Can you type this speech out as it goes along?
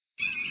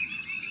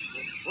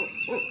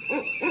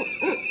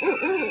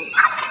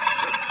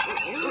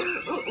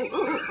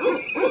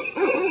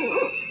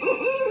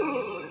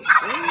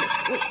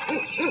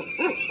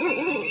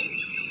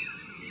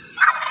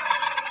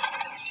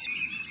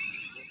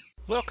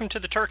Welcome to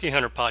the Turkey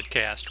Hunter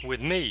Podcast with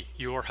me,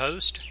 your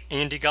host,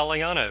 Andy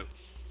Galliano.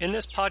 In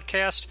this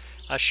podcast,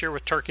 I share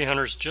with turkey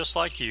hunters just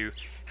like you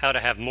how to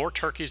have more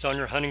turkeys on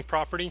your hunting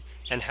property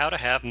and how to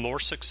have more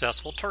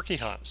successful turkey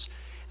hunts.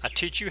 I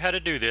teach you how to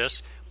do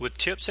this with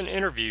tips and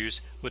interviews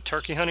with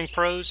turkey hunting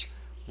pros,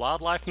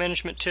 wildlife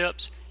management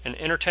tips, and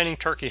entertaining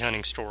turkey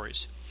hunting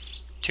stories.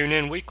 Tune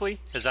in weekly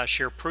as I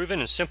share proven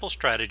and simple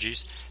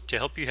strategies to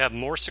help you have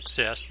more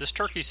success this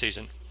turkey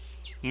season.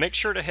 Make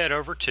sure to head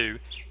over to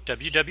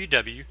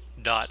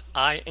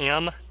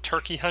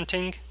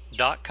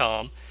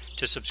www.iamturkeyhunting.com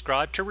to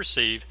subscribe to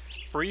receive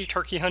free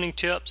turkey hunting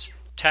tips,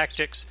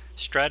 tactics,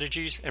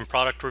 strategies, and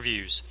product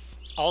reviews.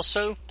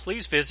 Also,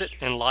 please visit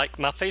and like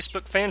my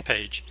Facebook fan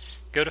page.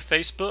 Go to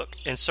Facebook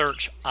and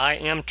search I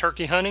Am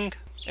Turkey Hunting,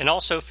 and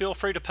also feel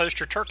free to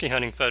post your turkey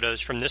hunting photos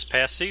from this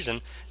past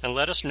season and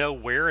let us know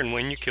where and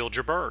when you killed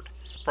your bird.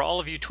 For all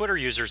of you Twitter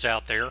users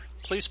out there,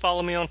 please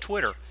follow me on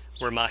Twitter,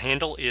 where my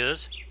handle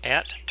is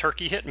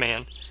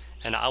 @TurkeyHitman,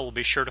 and I will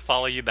be sure to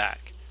follow you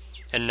back.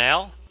 And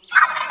now,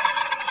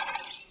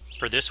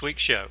 for this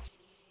week's show.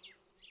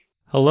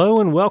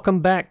 Hello and welcome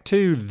back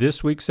to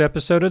this week's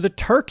episode of the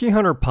Turkey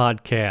Hunter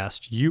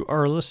Podcast. You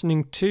are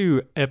listening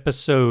to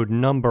episode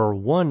number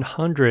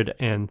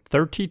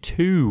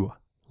 132,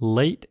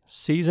 Late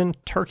Season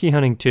Turkey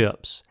Hunting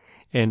Tips.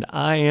 And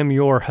I am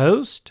your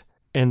host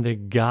and the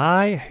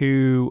guy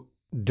who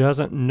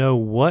doesn't know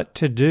what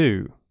to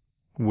do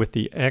with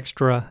the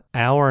extra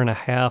hour and a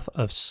half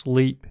of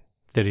sleep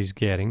that he's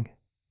getting,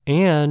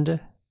 and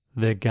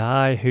the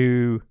guy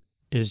who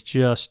is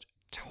just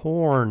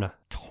torn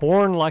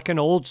like an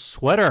old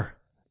sweater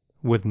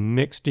with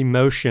mixed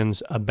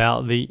emotions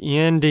about the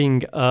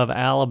ending of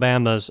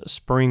Alabama's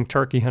spring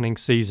turkey hunting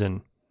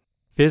season.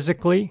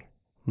 Physically,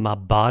 my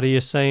body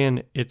is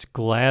saying it's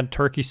glad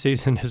turkey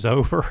season is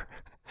over.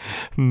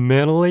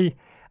 Mentally,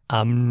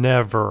 I'm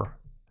never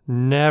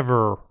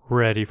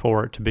ready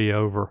for it to be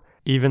over,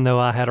 even though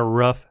I had a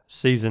rough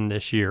season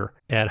this year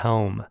at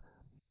home.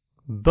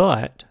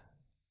 But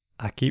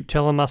I keep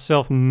telling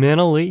myself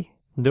mentally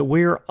that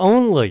we are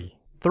only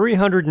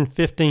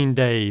 315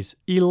 days,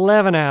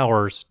 11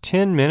 hours,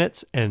 10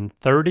 minutes, and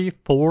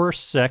 34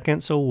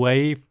 seconds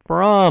away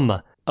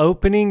from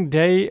opening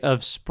day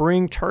of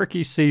spring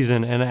turkey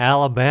season in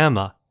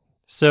Alabama.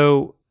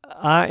 So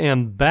I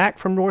am back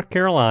from North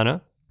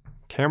Carolina.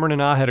 Cameron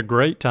and I had a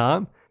great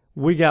time.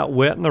 We got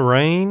wet in the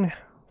rain.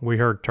 We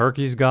heard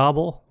turkeys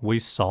gobble. We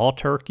saw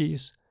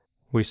turkeys.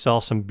 We saw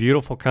some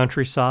beautiful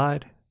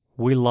countryside.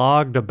 We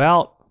logged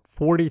about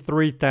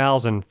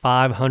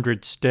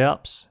 43,500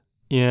 steps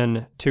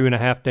in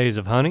 2.5 days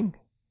of hunting.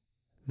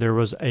 There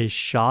was a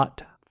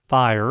shot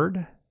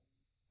fired,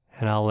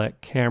 and I'll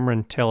let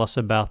Cameron tell us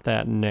about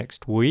that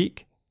next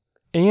week.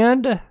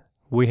 And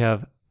we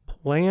have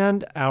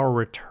planned our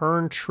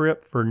return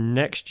trip for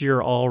next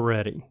year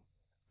already.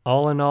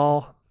 All in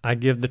all, I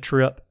give the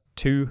trip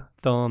 2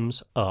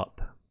 thumbs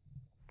up.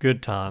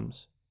 Good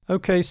times.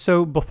 Okay,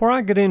 so before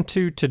I get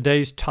into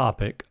today's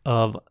topic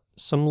of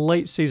some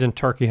late season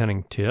turkey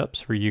hunting tips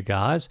for you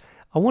guys,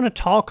 I want to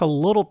talk a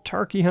little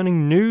turkey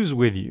hunting news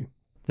with you.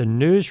 The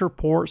news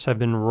reports have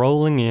been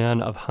rolling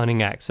in of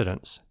hunting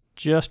accidents,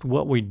 just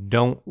what we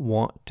don't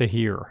want to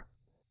hear.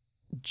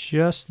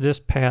 Just this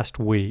past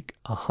week,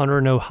 a hunter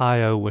in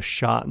Ohio was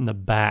shot in the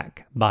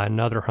back by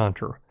another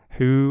hunter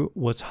who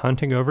was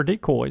hunting over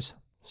decoys.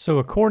 So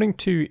according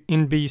to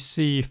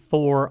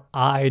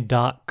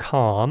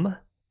NBC4i.com,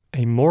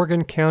 a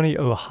Morgan County,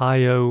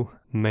 Ohio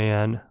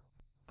man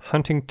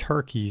hunting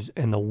turkeys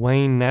in the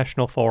Wayne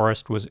National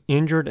Forest was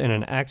injured in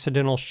an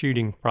accidental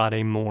shooting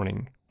Friday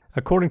morning.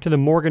 According to the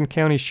Morgan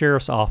County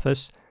Sheriff's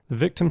Office, the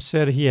victim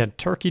said he had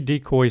turkey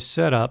decoys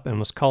set up and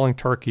was calling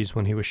turkeys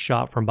when he was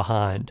shot from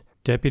behind.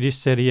 Deputies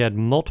said he had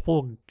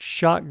multiple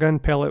shotgun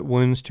pellet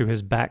wounds to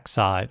his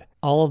backside.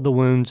 All of the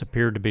wounds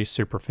appeared to be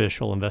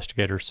superficial,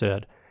 investigators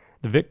said.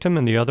 The victim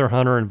and the other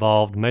hunter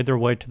involved made their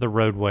way to the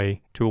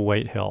roadway to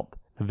await help.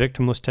 The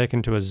victim was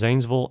taken to a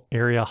Zanesville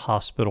area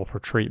hospital for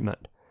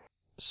treatment.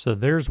 So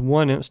there's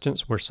one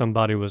instance where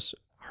somebody was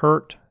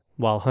hurt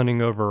while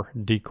hunting over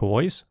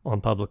decoys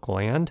on public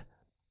land.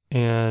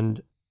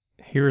 And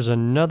here's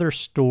another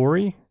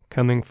story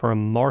coming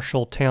from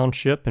Marshall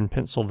Township in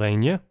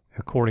Pennsylvania.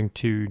 According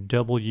to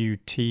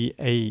WTAE.com,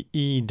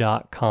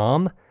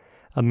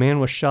 a man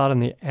was shot in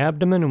the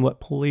abdomen in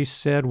what police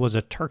said was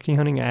a turkey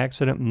hunting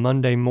accident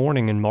Monday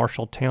morning in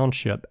Marshall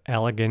Township,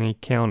 Allegheny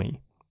County.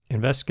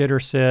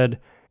 Investigators said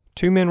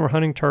 2 men were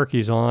hunting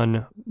turkeys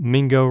on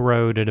Mingo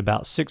Road at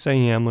about 6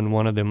 a.m. when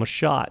one of them was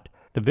shot.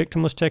 The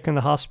victim was taken to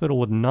the hospital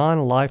with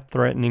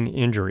non-life-threatening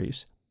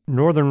injuries.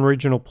 Northern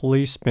Regional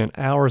Police spent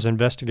hours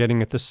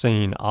investigating at the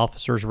scene.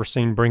 Officers were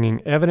seen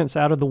bringing evidence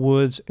out of the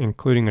woods,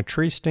 including a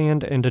tree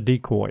stand and a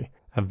decoy.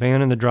 A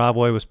van in the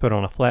driveway was put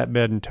on a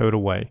flatbed and towed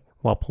away.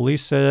 While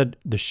police said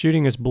the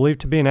shooting is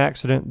believed to be an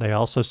accident, they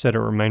also said it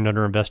remained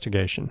under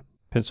investigation.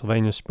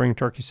 Pennsylvania's spring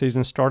turkey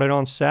season started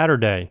on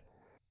Saturday.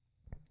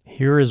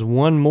 Here is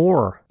one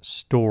more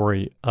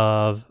story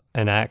of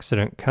an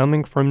accident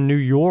coming from New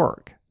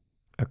York.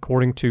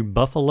 According to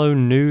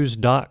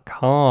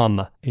BuffaloNews.com,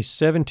 a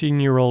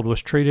 17-year-old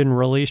was treated and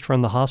released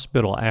from the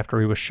hospital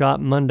after he was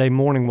shot Monday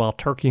morning while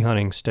turkey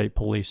hunting, state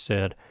police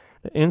said.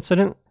 The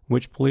incident,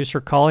 which police are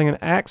calling an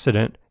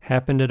accident,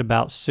 happened at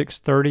about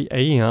 6:30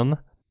 a.m.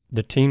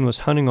 The teen was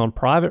hunting on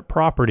private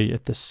property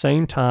at the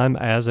same time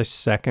as a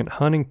second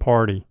hunting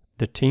party.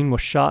 The teen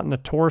was shot in the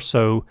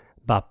torso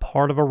by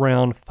part of a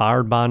round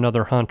fired by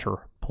another hunter,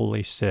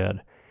 police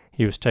said.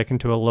 He was taken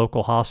to a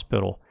local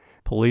hospital.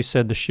 Police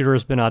said the shooter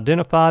has been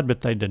identified,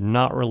 but they did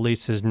not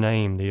release his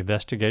name. The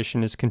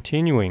investigation is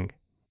continuing.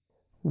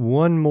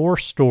 One more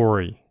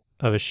story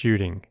of a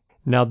shooting.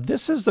 Now,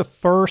 this is the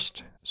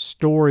first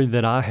story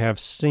that I have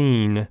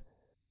seen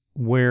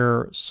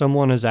where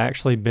someone has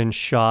actually been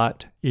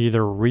shot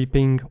either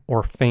reaping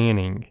or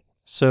fanning.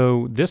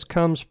 So this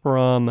comes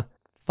from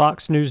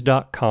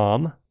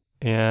foxnews.com,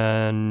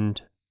 and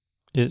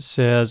it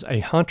says, a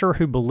hunter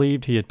who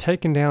believed he had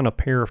taken down a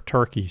pair of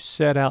turkeys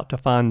set out to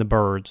find the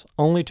birds,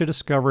 only to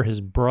discover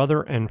his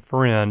brother and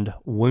friend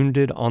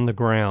wounded on the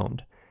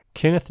ground.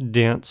 Kenneth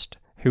Denst,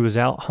 who was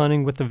out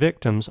hunting with the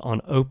victims on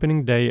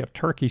opening day of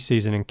turkey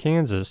season in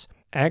Kansas,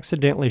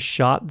 accidentally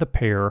shot the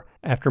pair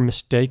after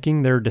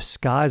mistaking their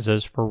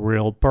disguises for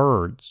real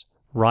birds.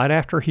 Right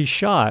after he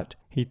shot,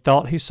 he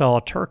thought he saw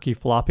a turkey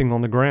flopping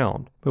on the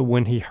ground, but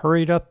when he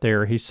hurried up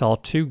there, he saw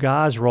two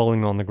guys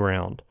rolling on the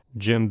ground.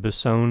 Jim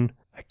Busson,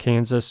 a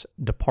Kansas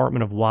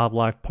Department of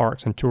Wildlife,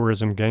 Parks, and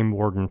Tourism game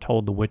warden,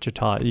 told the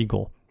Wichita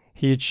Eagle.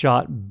 He had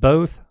shot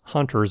both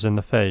hunters in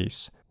the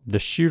face. The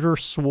shooter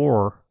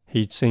swore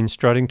he'd seen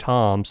strutting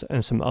toms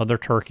and some other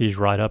turkeys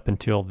right up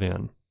until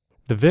then.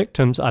 The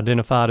victims,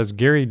 identified as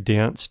Gary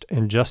Denst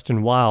and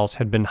Justin Wiles,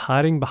 had been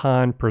hiding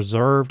behind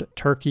preserved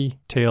turkey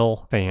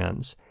tail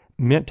fans,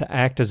 meant to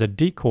act as a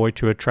decoy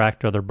to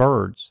attract other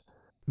birds.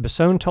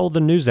 Busson told the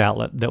news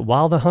outlet that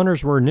while the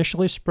hunters were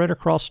initially spread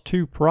across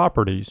two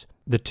properties,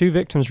 the two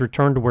victims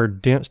returned to where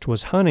Denst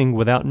was hunting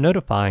without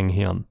notifying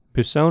him.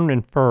 Busson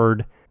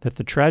inferred that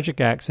the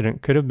tragic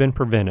accident could have been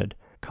prevented,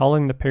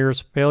 calling the pair's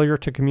failure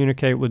to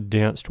communicate with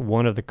Denst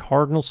one of the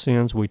cardinal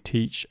sins we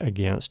teach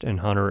against in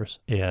hunter's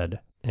ed.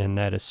 And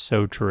that is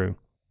so true.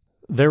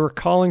 They were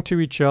calling to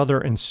each other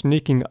and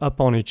sneaking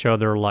up on each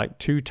other like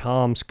two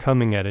toms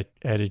coming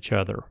at each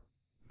other,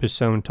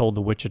 Busson told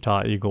the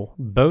Wichita Eagle.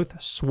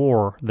 Both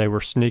swore they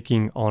were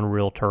sneaking on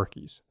real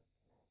turkeys.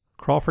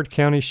 Crawford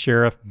County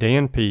Sheriff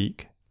Dan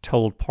Peake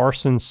told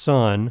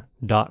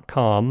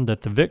ParsonsSon.com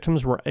that the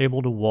victims were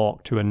able to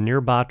walk to a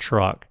nearby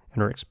truck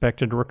and are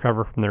expected to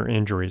recover from their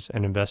injuries.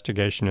 An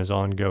investigation is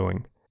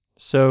ongoing.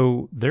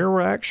 So there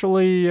were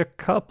actually a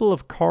couple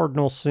of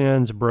cardinal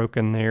sins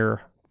broken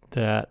there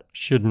that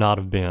should not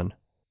have been.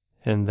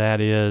 And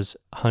that is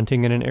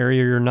hunting in an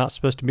area you're not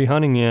supposed to be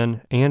hunting in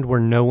and where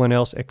no one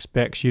else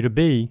expects you to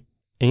be,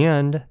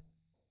 and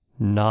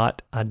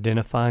not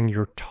identifying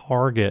your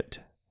target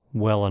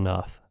well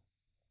enough.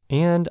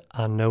 And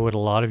I know what a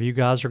lot of you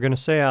guys are going to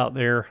say out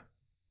there.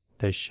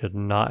 They should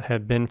not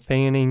have been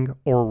fanning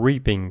or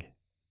reaping.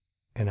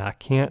 And I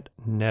can't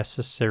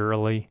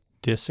necessarily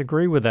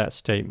disagree with that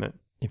statement.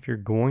 If you're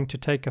going to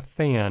take a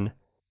fan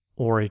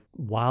or a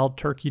wild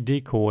turkey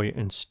decoy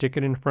and stick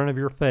it in front of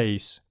your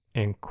face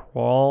and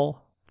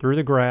crawl through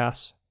the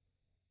grass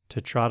to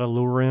try to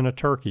lure in a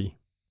turkey,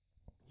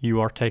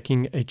 you are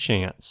taking a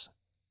chance.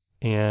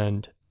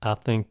 And I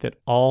think that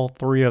all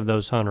three of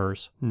those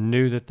hunters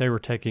knew that they were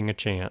taking a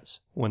chance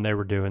when they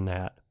were doing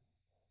that.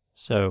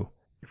 So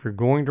if you're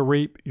going to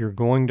reap, you're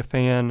going to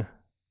fan,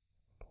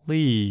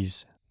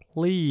 please,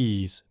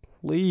 please,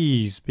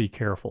 please be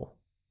careful.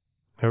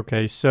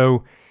 Okay,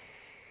 so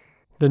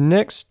the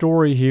next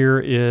story here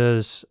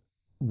is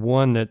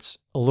one that's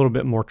a little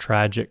bit more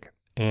tragic,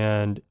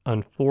 and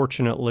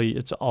unfortunately,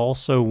 it's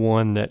also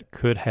one that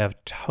could have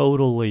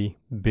totally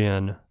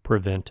been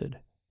prevented.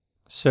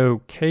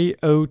 So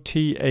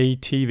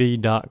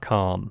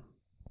KOTATV.com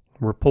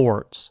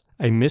reports,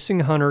 a missing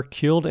hunter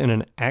killed in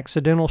an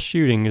accidental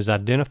shooting is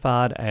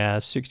identified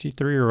as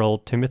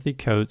 63-year-old Timothy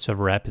Coates of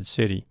Rapid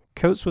City.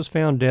 Coates was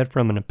found dead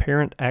from an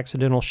apparent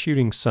accidental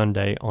shooting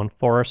Sunday on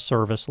Forest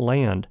Service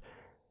land.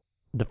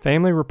 The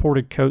family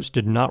reported Coates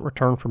did not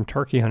return from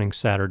turkey hunting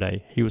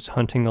Saturday. He was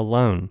hunting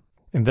alone.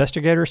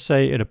 Investigators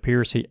say it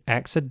appears he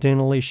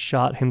accidentally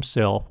shot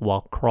himself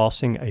while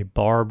crossing a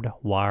barbed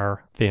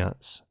wire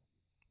fence.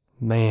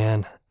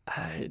 Man,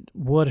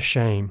 what a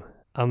shame.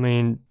 I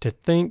mean, to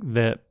think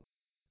that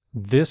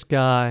this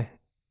guy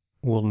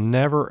will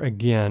never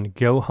again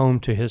go home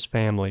to his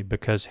family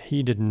because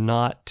he did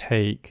not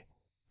take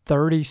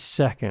 30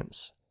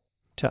 seconds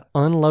to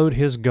unload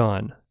his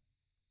gun,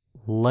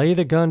 lay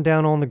the gun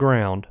down on the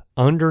ground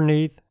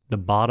underneath the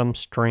bottom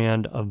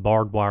strand of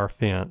barbed wire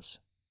fence,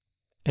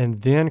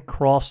 and then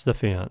cross the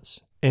fence,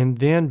 and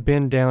then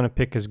bend down and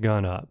pick his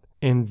gun up,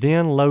 and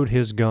then load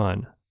his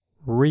gun,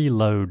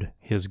 reload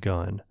his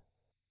gun.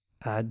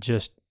 I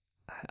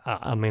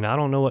mean, I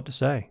don't know what to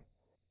say.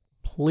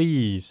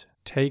 Please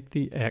take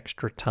the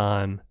extra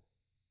time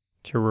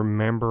to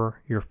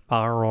remember your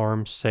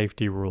firearm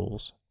safety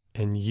rules.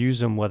 and use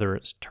them, whether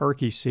it's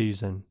turkey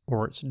season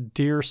or it's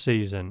deer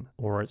season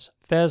or it's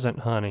pheasant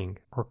hunting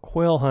or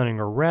quail hunting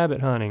or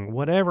rabbit hunting,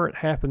 whatever it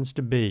happens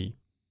to be.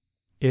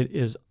 It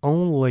is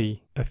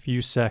only a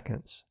few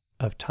seconds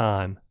of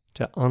time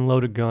to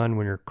unload a gun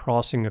when you're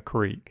crossing a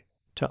creek,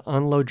 to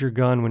unload your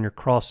gun when you're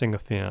crossing a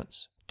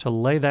fence, to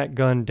lay that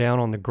gun down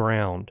on the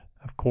ground,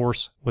 of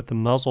course, with the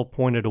muzzle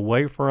pointed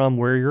away from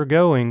where you're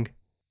going.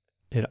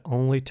 It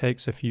only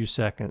takes a few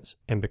seconds,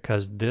 and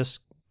because this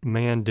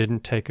man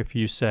didn't take a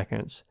few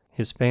seconds,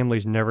 his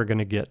family's never going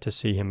to get to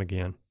see him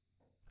again.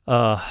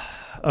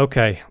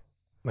 Okay.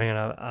 Man,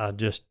 all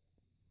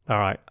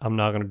right, I'm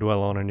not going to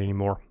dwell on it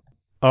anymore.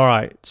 All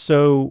right,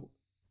 so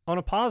on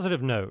a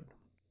positive note,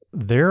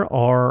 there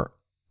are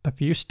a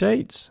few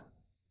states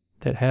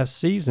that have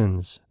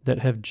seasons that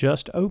have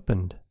just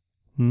opened.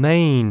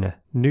 Maine,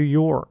 New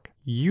York,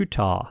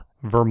 Utah,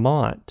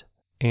 Vermont,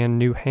 and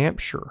New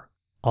Hampshire.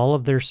 All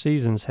of their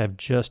seasons have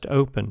just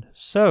opened.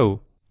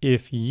 So,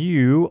 if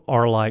you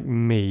are like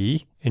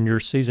me and your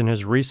season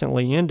has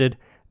recently ended,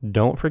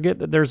 don't forget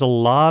that there's a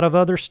lot of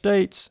other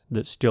states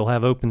that still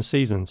have open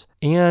seasons.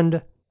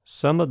 And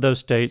some of those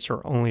states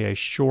are only a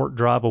short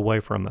drive away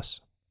from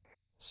us.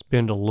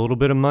 Spend a little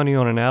bit of money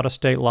on an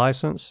out-of-state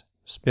license.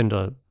 Spend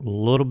a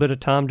little bit of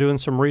time doing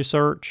some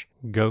research.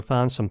 Go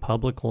find some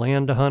public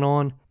land to hunt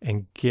on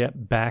and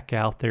get back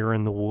out there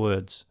in the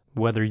woods.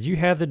 Whether you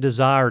have the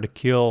desire to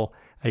kill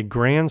a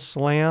grand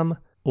slam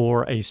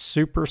or a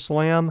super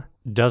slam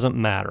doesn't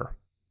matter.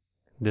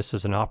 This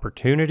is an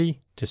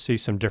opportunity to see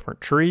some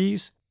different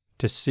trees,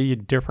 to see a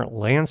different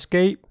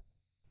landscape,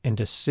 and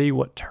to see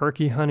what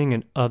turkey hunting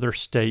in other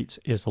states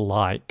is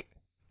like.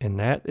 And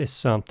that is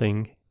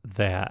something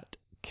that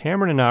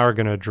Cameron and I are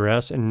going to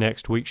address in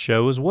next week's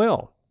show as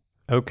well.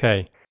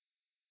 Okay,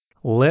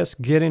 let's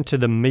get into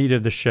the meat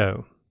of the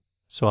show.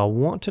 So I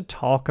want to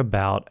talk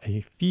about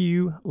a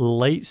few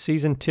late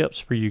season tips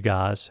for you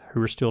guys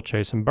who are still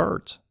chasing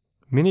birds.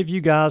 Many of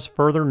you guys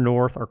further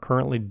north are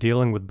currently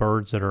dealing with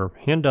birds that are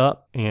henned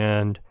up,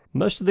 and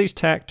most of these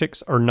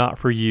tactics are not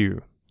for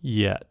you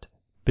yet.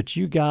 But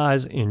you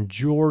guys in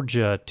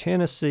Georgia,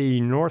 Tennessee,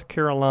 North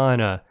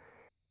Carolina,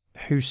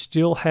 who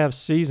still have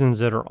seasons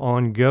that are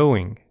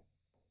ongoing,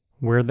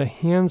 where the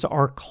hens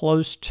are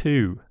close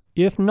to,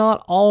 if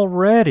not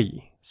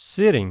already,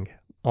 sitting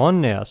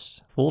on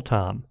nests full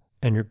time,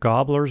 and your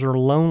gobblers are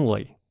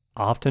lonely,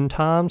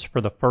 oftentimes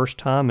for the first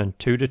time in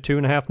 2 to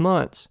 2.5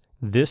 months,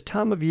 this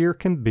time of year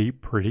can be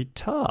pretty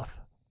tough.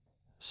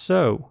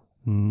 So,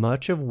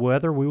 much of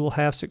whether we will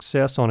have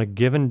success on a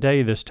given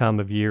day this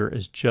time of year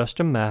is just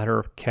a matter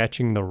of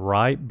catching the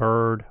right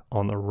bird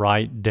on the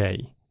right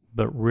day.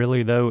 But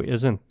really, though,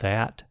 isn't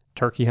that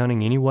turkey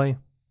hunting anyway?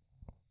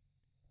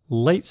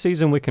 Late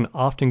season, we can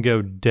often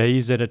go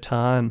days at a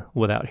time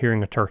without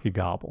hearing a turkey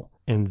gobble.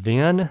 And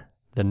then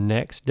the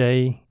next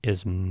day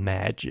is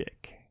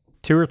magic.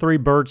 2 or 3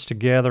 birds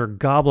together,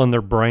 gobbling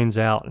their brains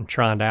out and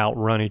trying to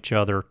outrun each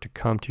other to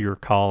come to your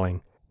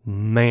calling.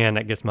 Man,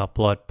 that gets my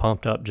blood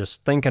pumped up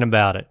just thinking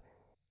about it.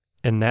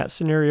 And that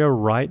scenario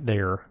right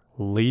there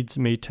leads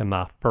me to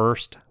my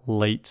first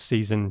late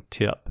season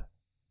tip.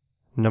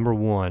 Number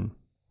 1,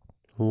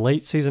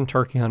 late season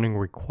turkey hunting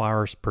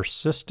requires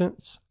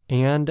persistence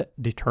and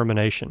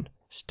determination.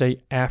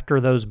 Stay after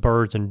those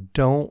birds and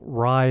don't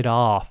ride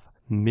off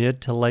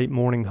mid to late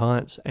morning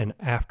hunts and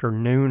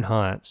afternoon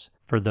hunts.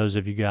 For those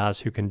of you guys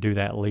who can do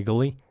that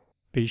legally,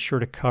 be sure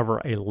to cover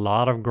a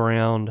lot of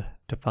ground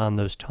to find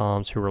those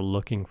toms who are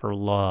looking for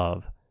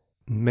love.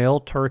 Male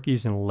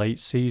turkeys in late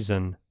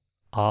season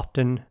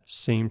often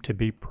seem to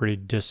be pretty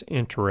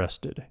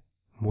disinterested.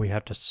 We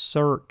have to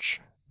search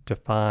to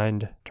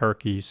find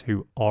turkeys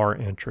who are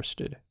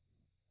interested.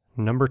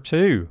 Number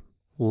 2,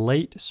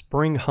 late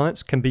spring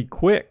hunts can be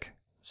quick.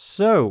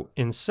 So,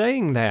 in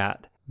saying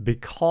that, be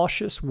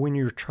cautious when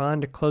you're trying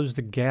to close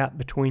the gap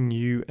between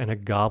you and a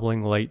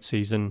gobbling late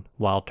season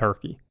wild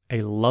turkey.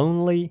 A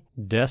lonely,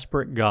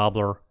 desperate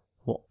gobbler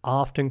will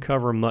often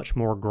cover much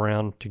more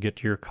ground to get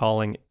to your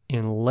calling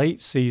in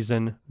late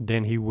season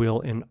than he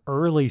will in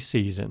early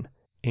season.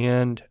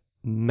 And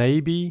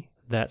maybe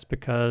that's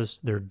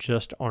because there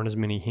just aren't as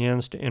many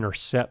hens to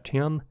intercept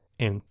him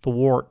and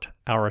thwart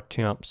our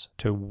attempts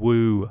to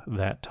woo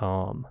that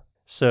tom.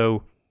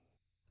 So,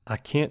 I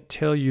can't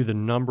tell you the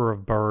number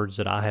of birds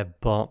that I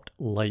have bumped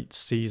late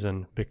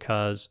season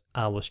because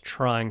I was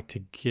trying to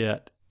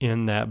get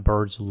in that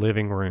bird's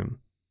living room.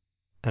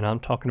 And I'm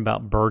talking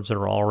about birds that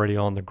are already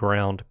on the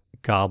ground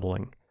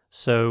gobbling.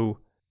 So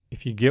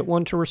if you get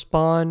one to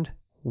respond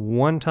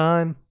one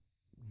time,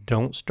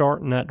 don't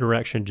start in that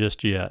direction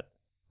just yet.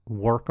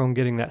 Work on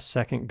getting that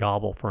second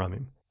gobble from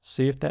him.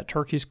 See if that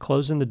turkey's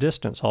closing the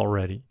distance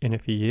already. And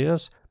if he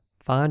is,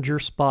 find your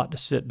spot to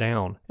sit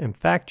down. In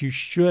fact, you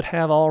should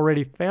have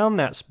already found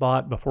that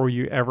spot before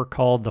you ever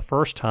called the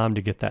first time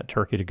to get that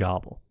turkey to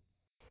gobble.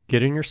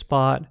 Get in your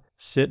spot,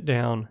 sit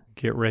down,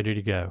 get ready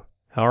to go.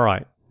 All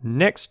right,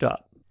 next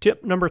up,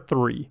 tip number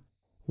 3.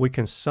 We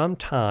can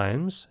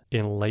sometimes,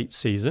 in late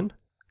season,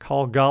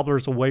 call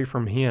gobblers away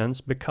from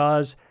hens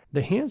because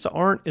the hens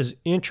aren't as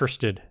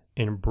interested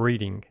in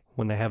breeding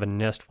when they have a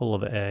nest full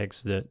of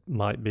eggs that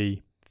might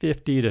be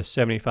 50 to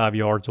 75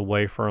 yards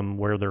away from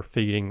where they're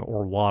feeding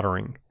or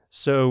watering.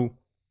 So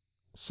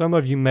some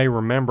of you may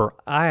remember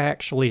I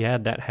actually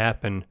had that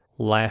happen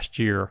last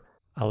year.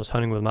 I was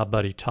hunting with my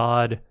buddy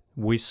Todd.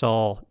 We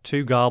saw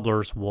two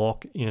gobblers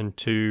walk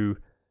into,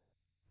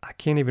 I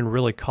can't even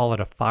really call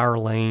it a fire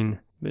lane.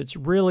 It's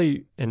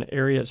really an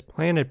area, it's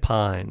planted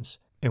pines.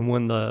 And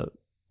when the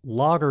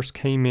loggers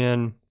came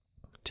in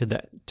to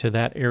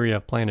that area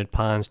of planted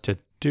pines to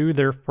do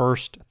their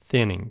first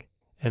thinning,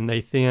 and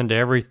they thinned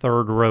every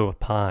third row of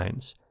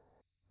pines,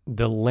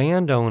 the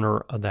landowner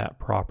of that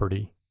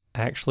property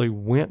actually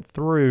went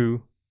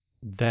through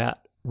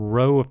that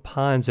row of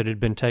pines that had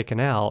been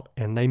taken out,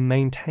 and they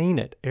maintain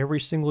it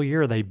every single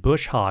year. They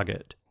bush hog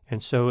it,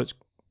 and so it's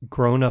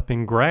grown up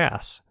in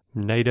grass,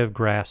 native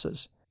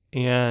grasses.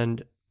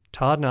 And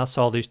Todd and I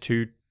saw these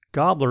two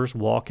gobblers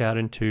walk out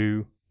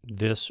into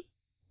this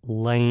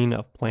lane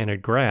of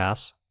planted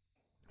grass,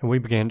 and we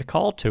began to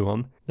call to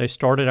them. They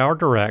started our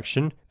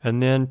direction,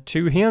 and then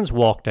two hens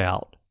walked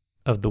out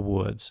of the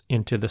woods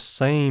into the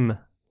same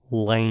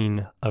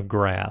lane of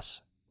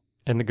grass,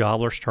 and the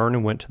gobblers turned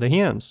and went to the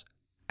hens.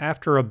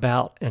 After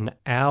about an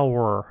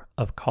hour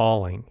of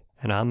calling,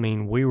 and I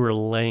mean we were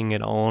laying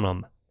it on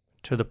them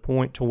to the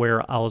point to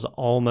where I was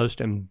almost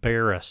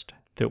embarrassed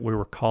that we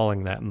were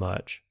calling that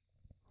much,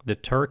 the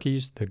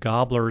turkeys, the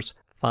gobblers,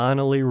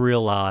 finally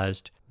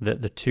realized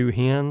that the two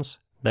hens,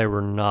 they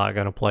were not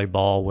going to play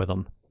ball with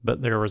them.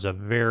 But there was a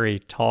very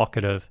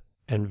talkative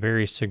and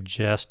very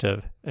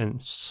suggestive and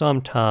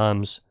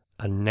sometimes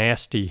a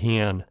nasty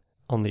hen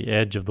on the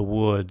edge of the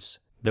woods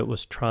that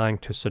was trying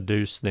to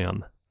seduce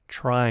them,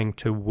 trying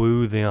to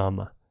woo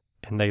them,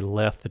 and they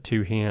left the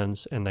two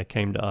hens and they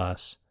came to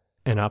us.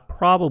 And I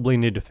probably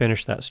need to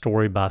finish that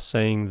story by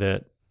saying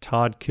that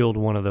Todd killed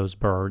one of those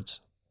birds,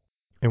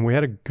 and we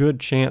had a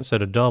good chance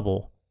at a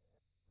double,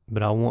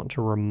 but I want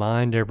to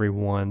remind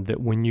everyone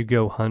that when you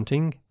go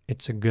hunting,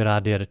 it's a good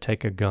idea to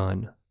take a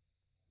gun.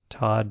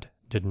 Todd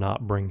did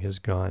not bring his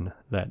gun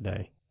that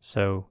day,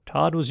 so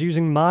Todd was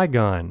using my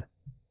gun,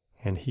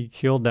 and he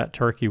killed that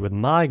turkey with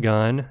my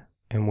gun,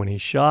 and when he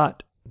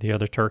shot, the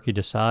other turkey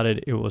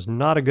decided it was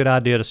not a good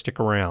idea to stick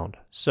around.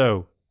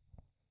 So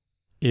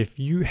if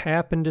you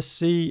happen to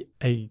see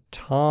a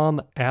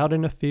tom out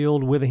in a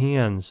field with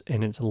hens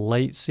and it's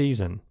late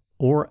season,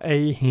 or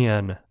a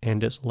hen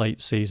and it's late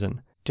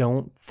season,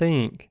 don't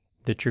think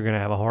that you're going to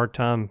have a hard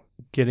time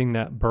getting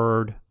that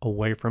bird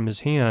away from his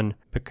hen,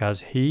 because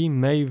he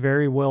may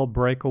very well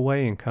break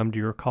away and come to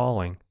your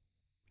calling.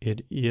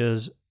 It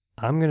is,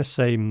 I'm going to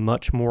say,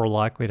 much more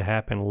likely to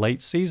happen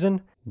late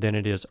season than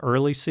it is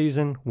early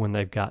season when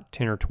they've got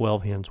 10 or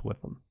 12 hens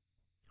with them.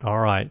 All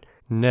right,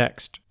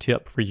 next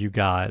tip for you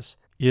guys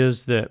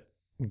is that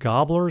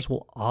gobblers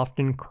will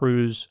often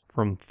cruise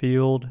from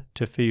field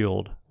to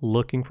field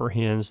looking for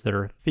hens that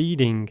are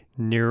feeding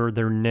near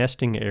their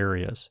nesting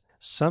areas.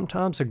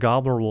 Sometimes a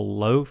gobbler will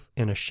loaf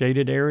in a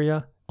shaded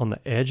area on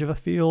the edge of a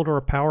field or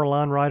a power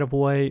line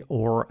right-of-way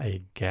or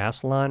a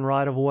gas line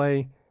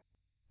right-of-way,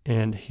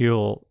 and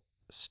he'll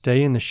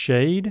stay in the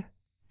shade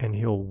and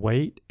he'll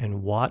wait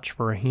and watch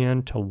for a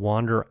hen to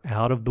wander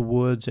out of the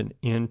woods and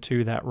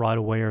into that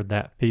right-of-way or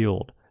that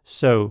field.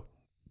 So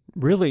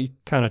really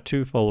kind of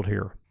twofold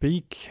here.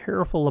 Be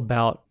careful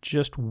about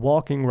just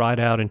walking right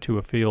out into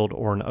a field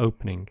or an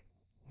opening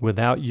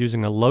without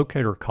using a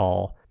locator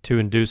call to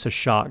induce a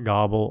shot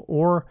gobble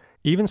or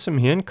even some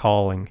hen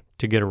calling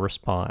to get a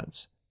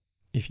response.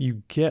 If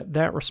you get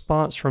that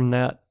response from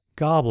that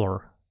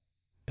gobbler,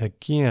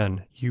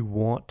 again, you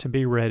want to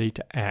be ready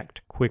to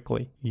act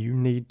quickly. You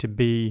need to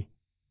be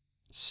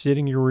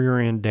sitting your rear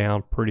end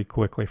down pretty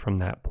quickly from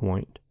that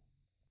point.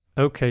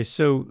 Okay,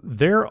 so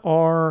there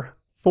are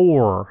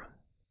 4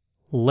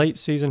 late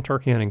season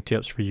turkey hunting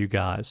tips for you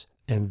guys,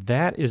 and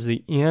that is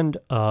the end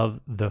of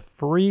the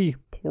free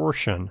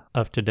portion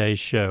of today's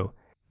show.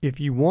 If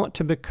you want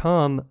to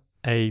become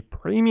a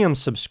premium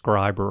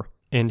subscriber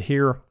and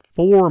hear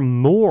 4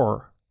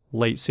 more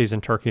late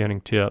season turkey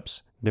hunting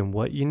tips, then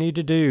what you need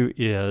to do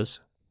is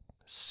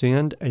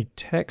send a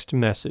text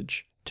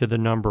message to the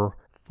number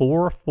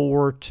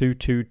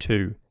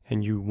 44222,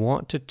 and you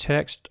want to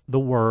text the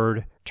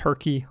word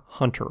turkey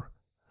hunter.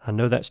 I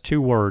know that's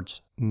 2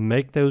 words.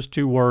 Make those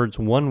 2 words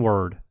 1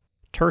 word.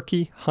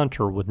 Turkey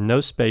hunter with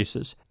no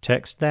spaces.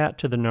 Text that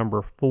to the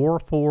number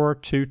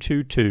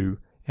 44222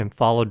 and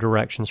follow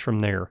directions from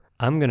there.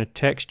 I'm going to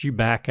text you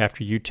back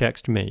after you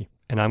text me,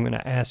 and I'm going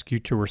to ask you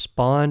to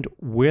respond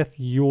with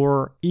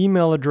your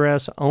email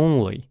address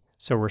only.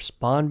 So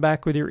respond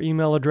back with your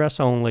email address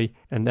only,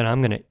 and then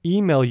I'm going to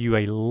email you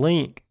a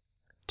link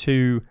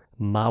to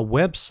my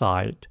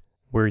website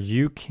where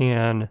you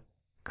can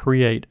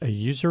create a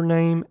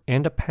username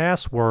and a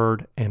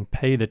password and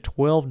pay the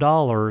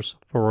 $12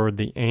 for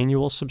the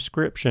annual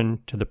subscription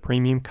to the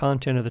premium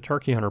content of the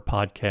Turkey Hunter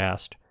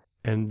podcast.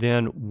 And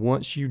then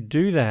once you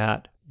do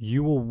that,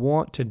 you will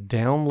want to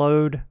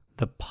download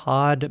the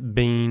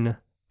Podbean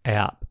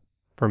app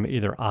from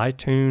either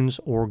iTunes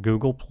or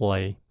Google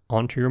Play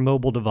onto your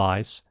mobile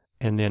device.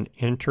 and then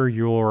enter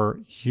your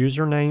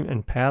username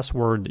and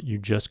password that you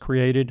just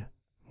created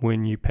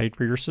when you paid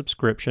for your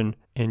subscription,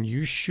 and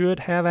you should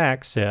have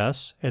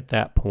access at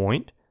that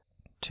point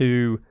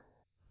to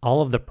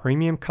all of the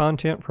premium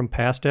content from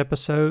past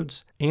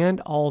episodes and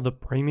all the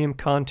premium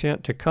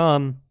content to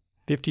come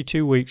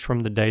 52 weeks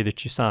from the day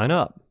that you sign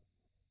up.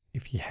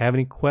 If you have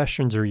any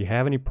questions or you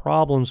have any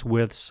problems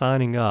with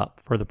signing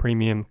up for the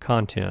premium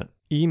content,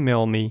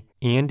 email me,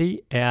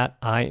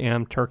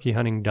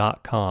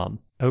 andy@iamturkeyhunting.com.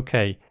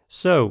 Okay,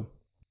 so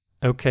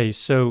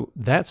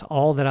that's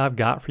all that I've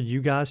got for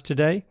you guys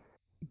today.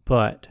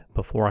 But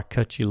before I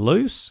cut you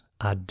loose,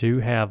 I do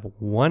have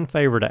one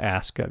favor to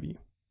ask of you.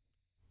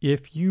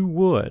 If you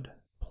would,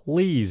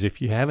 please, if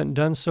you haven't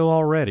done so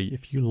already,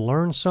 if you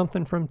learned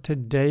something from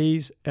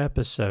today's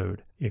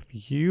episode, if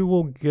you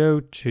will go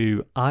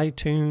to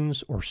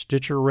iTunes or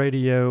Stitcher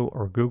Radio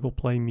or Google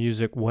Play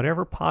Music,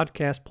 whatever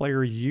podcast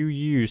player you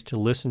use to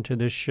listen to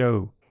this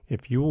show,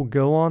 if you will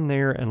go on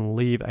there and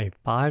leave a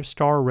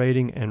 5-star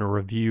rating and a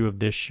review of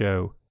this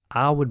show,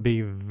 I would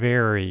be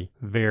very,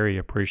 very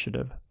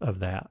appreciative of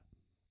that.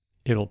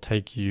 It'll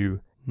take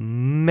you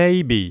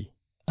maybe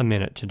a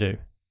minute to do,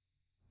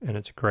 and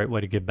it's a great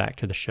way to give back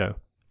to the show.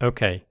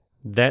 Okay,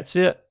 that's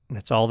it.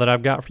 That's all that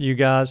I've got for you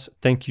guys.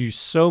 Thank you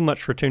so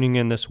much for tuning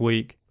in this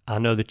week. I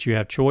know that you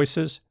have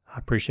choices. I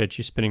appreciate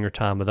you spending your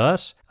time with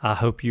us. I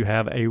hope you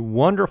have a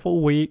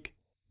wonderful week.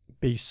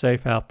 Be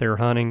safe out there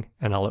hunting,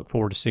 and I look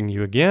forward to seeing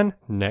you again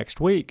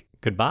next week.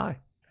 Goodbye.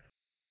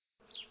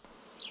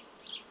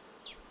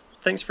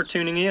 Thanks for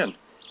tuning in.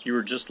 You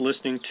were just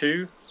listening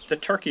to the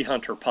Turkey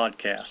Hunter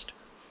Podcast.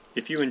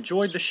 If you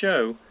enjoyed the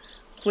show,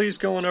 please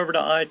go on over to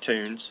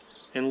iTunes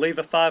and leave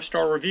a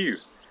 5-star review.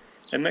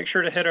 And make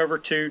sure to head over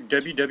to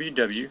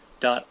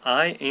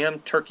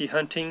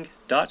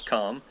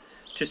www.iamturkeyhunting.com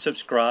to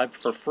subscribe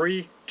for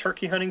free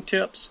turkey hunting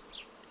tips,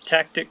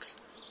 tactics,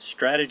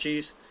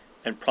 strategies,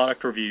 and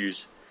product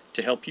reviews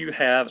to help you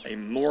have a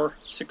more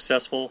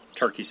successful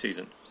turkey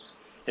season.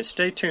 And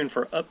stay tuned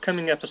for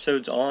upcoming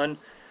episodes on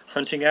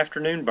hunting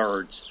afternoon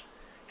birds,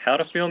 how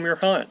to film your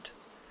hunt,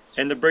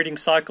 and the breeding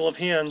cycle of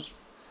hens,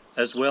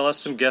 as well as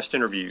some guest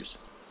interviews.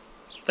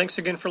 Thanks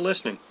again for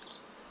listening.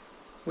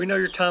 We know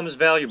your time is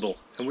valuable,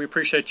 and we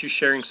appreciate you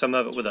sharing some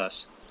of it with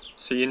us.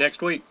 See you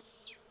next week.